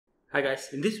Hi guys,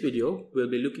 in this video we'll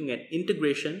be looking at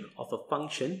integration of a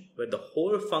function where the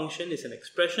whole function is an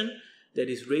expression that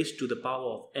is raised to the power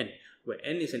of n, where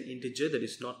n is an integer that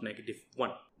is not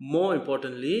 -1. More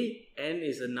importantly, n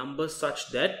is a number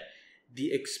such that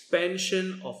the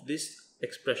expansion of this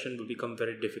expression will become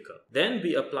very difficult. Then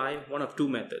we apply one of two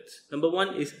methods. Number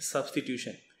one is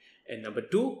substitution. And number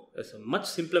two is a much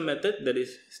simpler method, that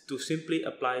is to simply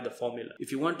apply the formula.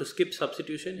 If you want to skip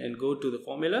substitution and go to the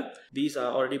formula, these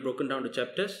are already broken down to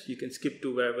chapters. You can skip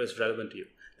to wherever is relevant to you.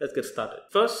 Let's get started.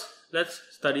 First, let's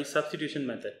study substitution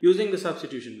method. Using the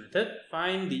substitution method,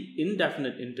 find the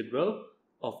indefinite integral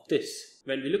of this.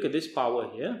 When we look at this power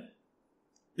here,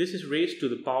 this is raised to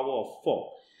the power of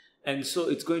 4. And so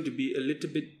it's going to be a little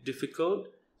bit difficult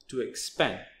to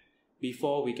expand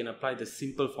before we can apply the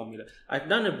simple formula. I've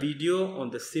done a video on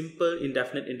the simple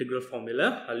indefinite integral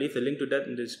formula. I'll leave the link to that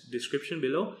in the description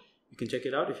below. You can check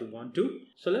it out if you want to.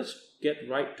 So let's get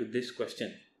right to this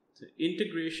question. So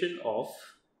integration of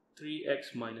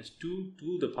 3x minus 2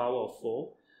 to the power of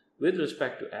 4 with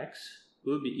respect to x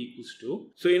will be equals to.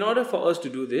 So in order for us to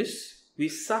do this, we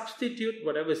substitute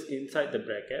whatever is inside the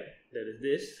bracket, that is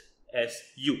this, as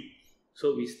u.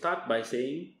 So we start by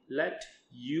saying let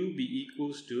u be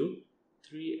equals to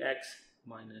 3x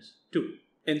minus 2.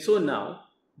 And so now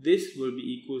this will be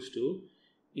equals to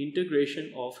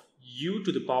integration of u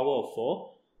to the power of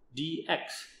 4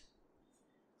 dx.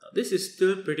 Now, this is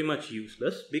still pretty much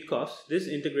useless because this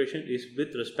integration is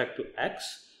with respect to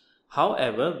x.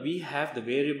 However, we have the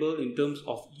variable in terms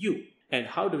of u. And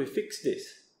how do we fix this?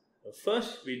 Well,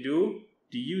 first we do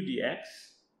du dx,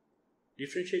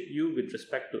 differentiate u with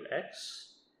respect to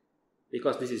x,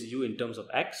 because this is u in terms of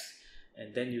x,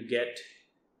 and then you get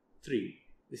 3.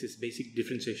 This is basic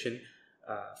differentiation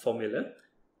formula.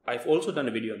 I've also done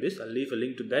a video on this. I'll leave a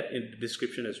link to that in the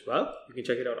description as well. You can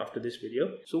check it out after this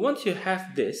video. So once you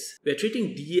have this, we're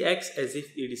treating dx as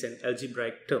if it is an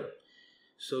algebraic term.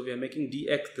 So we are making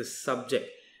dx the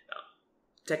subject. Now,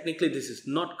 technically this is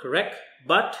not correct,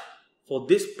 but for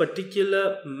this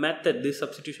particular method, this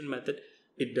substitution method,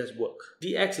 it does work.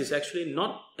 dx is actually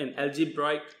not an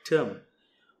algebraic term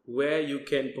where you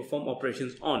can perform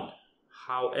operations on.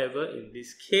 However, in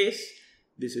this case,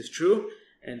 this is true,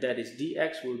 and that is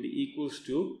dx will be equals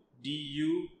to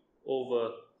du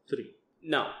over 3.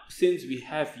 Now, since we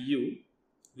have u,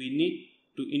 we need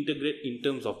to integrate in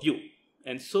terms of u,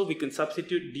 and so we can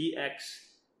substitute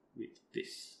dx with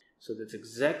this. So that's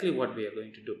exactly what we are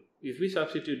going to do. If we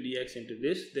substitute dx into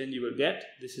this, then you will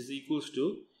get this is equals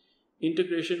to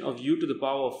integration of u to the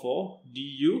power of 4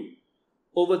 du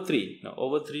over 3. Now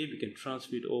over 3 we can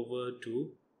transfer it over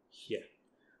to here,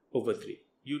 over 3,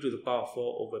 u to the power of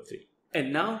 4 over 3.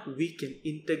 And now we can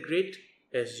integrate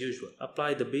as usual,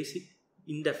 apply the basic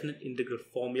indefinite integral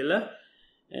formula.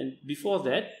 And before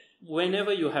that,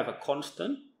 whenever you have a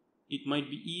constant, it might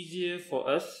be easier for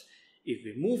us if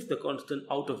we move the constant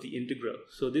out of the integral.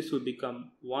 So this will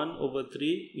become 1 over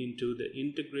 3 into the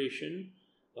integration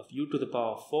of u to the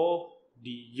power of 4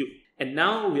 du. And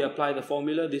now we apply the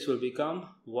formula. This will become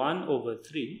 1 over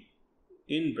 3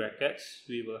 in brackets.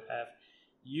 We will have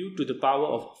u to the power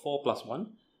of 4 plus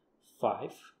 1,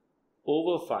 5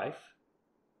 over 5.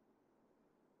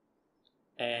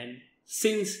 And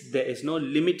since there is no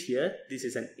limit here, this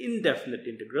is an indefinite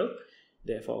integral.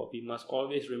 Therefore, we must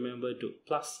always remember to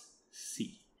plus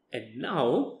c. And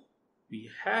now we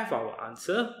have our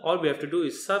answer. All we have to do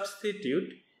is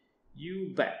substitute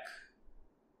u back.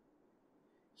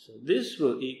 So this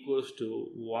will equals to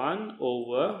 1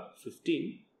 over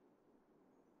 15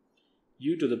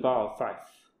 u to the power of 5,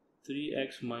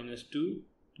 3x minus 2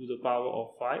 to the power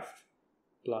of 5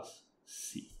 plus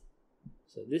c.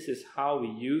 So this is how we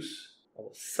use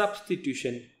our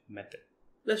substitution method.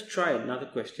 Let's try another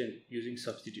question using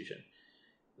substitution.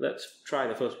 Let's try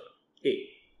the first one, A.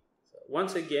 So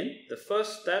once again, the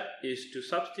first step is to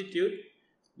substitute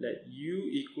that u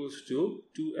equals to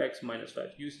 2x minus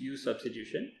 5. Use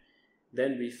substitution.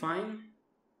 Then we find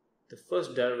the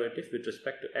first derivative with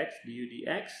respect to x, du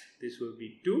dx. This will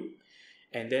be 2.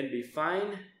 And then we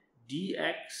find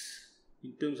dx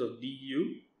in terms of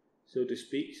du, so to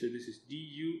speak. So this is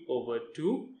du over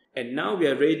 2. And now we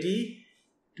are ready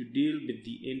to deal with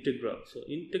the integral. So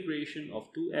integration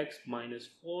of 2x minus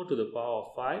 4 to the power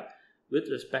of 5 with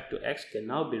respect to x can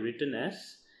now be written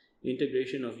as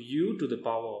integration of u to the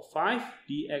power of 5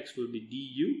 dx will be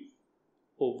du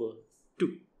over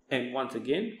 2. And once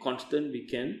again, constant we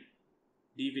can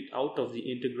leave it out of the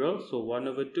integral. So 1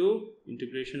 over 2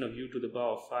 integration of u to the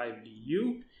power of 5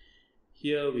 du.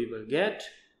 Here we will get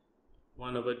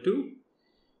 1 over 2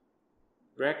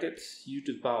 brackets u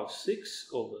to the power of 6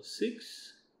 over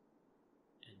 6,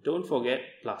 and don't forget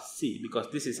plus c,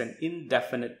 because this is an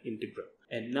indefinite integral.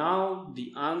 And now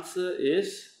the answer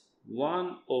is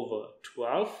 1 over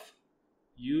 12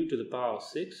 u to the power of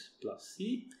 6 plus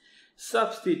c.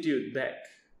 Substitute back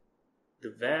the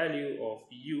value of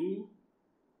u,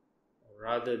 or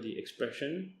rather the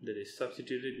expression that is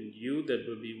substituted in u, that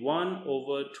will be 1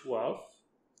 over 12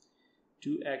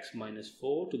 2x minus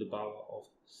 4 to the power of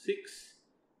 6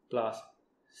 plus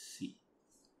c.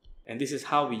 And this is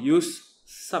how we use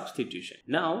substitution.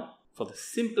 Now, for the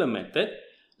simpler method,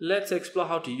 let's explore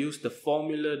how to use the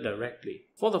formula directly.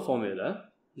 For the formula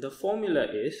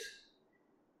is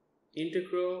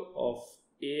integral of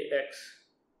ax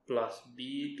plus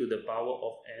b to the power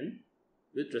of n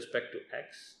with respect to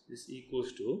x is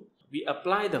equals to, we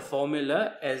apply the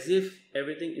formula as if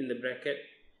everything in the bracket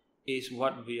is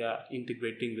what we are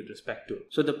integrating with respect to.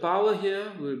 So the power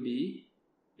here will be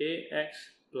ax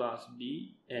plus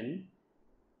b n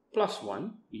plus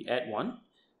 1, we add 1,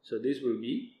 so this will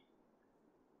be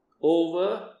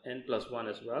over n plus 1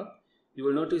 as well. You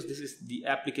will notice this is the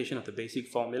application of the basic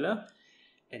formula,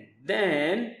 and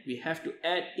then we have to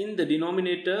add in the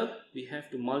denominator, we have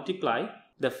to multiply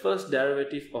the first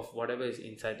derivative of whatever is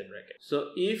inside the bracket. So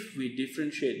if we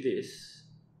differentiate this,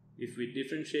 if we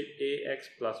differentiate ax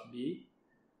plus b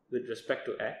with respect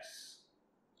to x,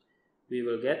 we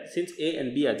will get, since a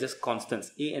and b are just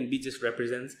constants, a and b just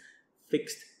represents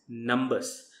fixed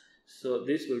numbers, so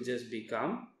this will just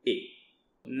become a.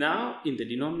 Now in the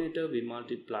denominator we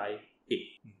multiply a.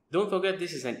 Don't forget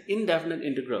this is an indefinite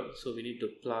integral, so we need to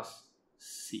plus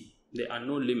c. There are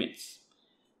no limits.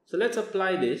 So let's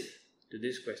apply this to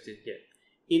this question here.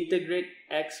 Integrate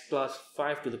x plus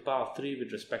 5 to the power of 3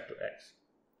 with respect to x.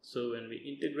 So when we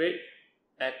integrate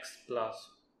x plus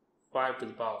 5 to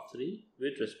the power of 3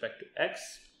 with respect to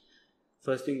x,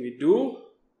 first thing we do,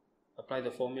 apply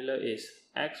the formula is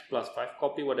x plus 5,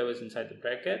 copy whatever is inside the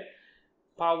bracket,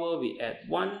 power we add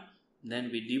 1, then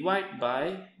we divide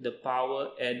by the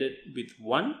power added with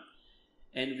 1,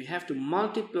 and we have to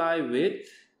multiply with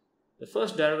the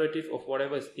first derivative of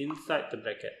whatever is inside the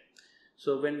bracket.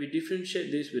 So when we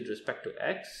differentiate this with respect to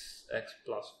x, x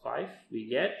plus 5, we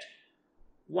get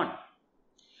 1.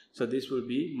 So this will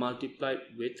be multiplied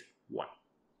with 1.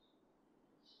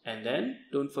 And then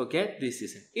don't forget this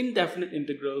is an indefinite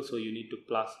integral, so you need to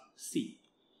plus c.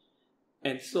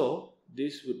 And so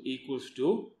this would equals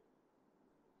to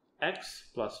x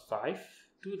plus 5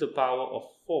 to the power of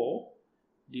 4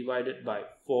 divided by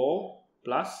 4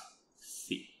 plus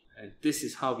c. And this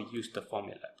is how we use the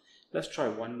formula. Let's try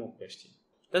one more question.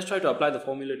 Let's try to apply the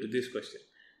formula to this question.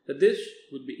 So this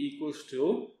would be equals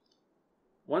to,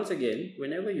 once again,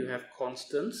 whenever you have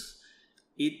constants,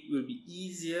 it will be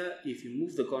easier if you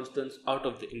move the constants out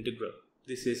of the integral.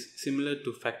 This is similar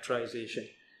to factorization.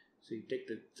 So you take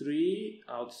the 3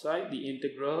 outside the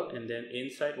integral, and then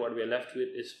inside what we are left with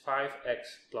is 5x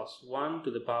plus 1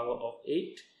 to the power of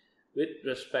 8 with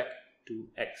respect to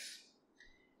x.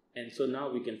 And so now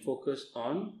we can focus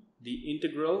on the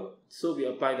integral. So we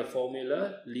apply the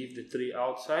formula, leave the 3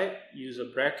 outside, use a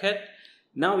bracket.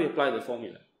 Now we apply the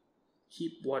formula.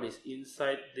 Keep what is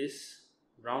inside this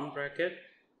round bracket.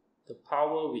 The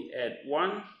power we add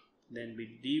 1, then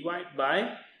we divide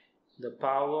by the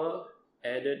power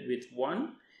added with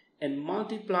 1 and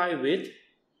multiply with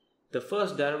the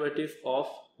first derivative of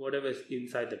whatever is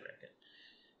inside the bracket.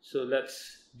 So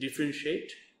let's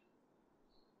differentiate.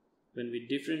 When we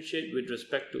differentiate with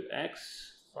respect to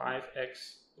x,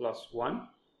 5x plus 1,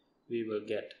 we will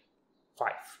get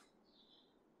 5.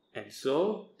 And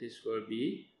so this will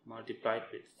be multiplied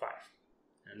with 5.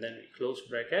 And then we close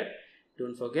bracket.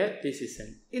 Don't forget this is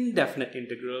an indefinite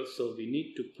integral, so we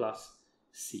need to plus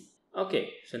c. Okay,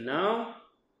 so now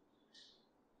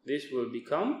this will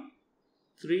become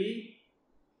 3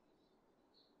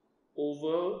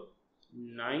 over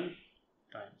 9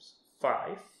 times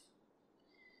 5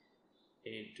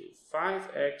 into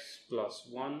 5x plus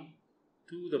 1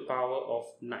 to the power of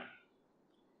 9.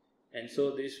 And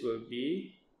so this will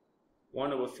be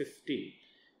 1 over 15.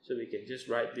 So we can just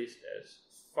write this as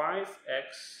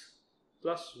 5x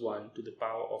plus 1 to the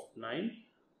power of 9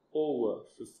 over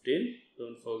 15,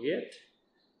 don't forget,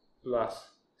 plus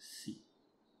c.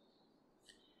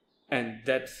 And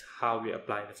that's how we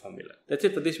apply the formula. That's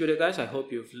it for this video, guys. I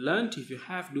hope you've learned. If you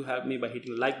have, do help me by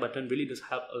hitting the like button. Really does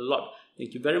help a lot.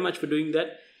 Thank you very much for doing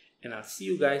that, and I'll see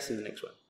you guys in the next one.